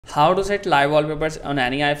How to set live wallpapers on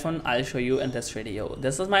any iPhone, I'll show you in this video.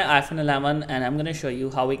 This is my iPhone 11 and I'm going to show you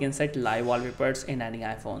how we can set live wallpapers in any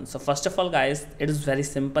iPhone. So first of all guys, it is very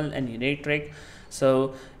simple and unique trick.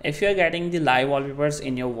 So if you're getting the live wallpapers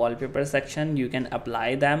in your wallpaper section, you can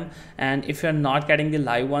apply them, and if you're not getting the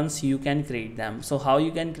live ones, you can create them. So how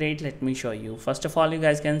you can create, let me show you. First of all, you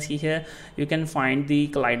guys can see here, you can find the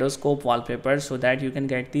kaleidoscope wallpaper so that you can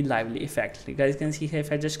get the lively effect. You guys can see here,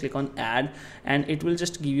 if I just click on add, and it will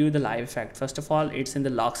just give you the live effect. First of all, it's in the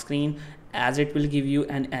lock screen, as it will give you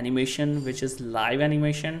an animation which is live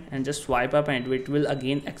animation, and just swipe up and it will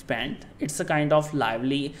again expand. It's a kind of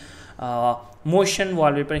lively motion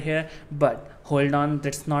wallpaper here, but hold on,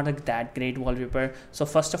 that's not that great wallpaper. So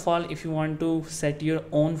first of all, if you want to set your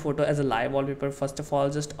own photo as a live wallpaper, first of all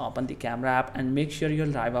just open the camera app and make sure your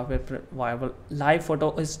live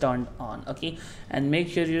photo is turned on. Okay, and make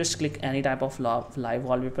sure you just click any type of live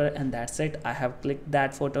wallpaper, and that's it. I have clicked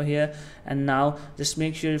that photo here, and now just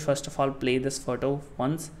make sure you first of all play this photo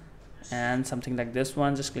once, and something like this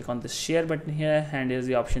one, just click on this share button here, and here's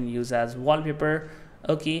the option use as wallpaper.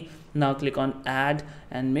 Okay, now click on add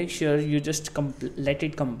and make sure you just let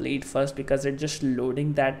it complete first, because it's just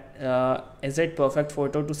loading that is it perfect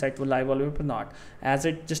photo to set for live wallpaper or not. As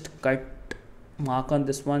it just cut mark on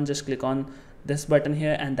this one, just click on this button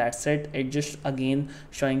here, and that's it. It just again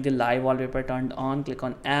showing the live wallpaper turned on. Click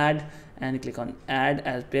on add and click on add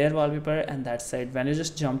as pair wallpaper, and that's it. When you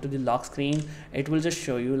just jump to the lock screen, it will just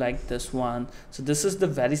show you like this one. So this is the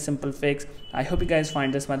very simple fix. I hope you guys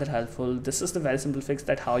find this method helpful. This is the very simple fix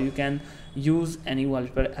that how you can use any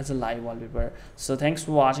wallpaper as a live wallpaper. So thanks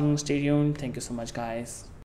for watching, stay tuned. Thank you so much guys.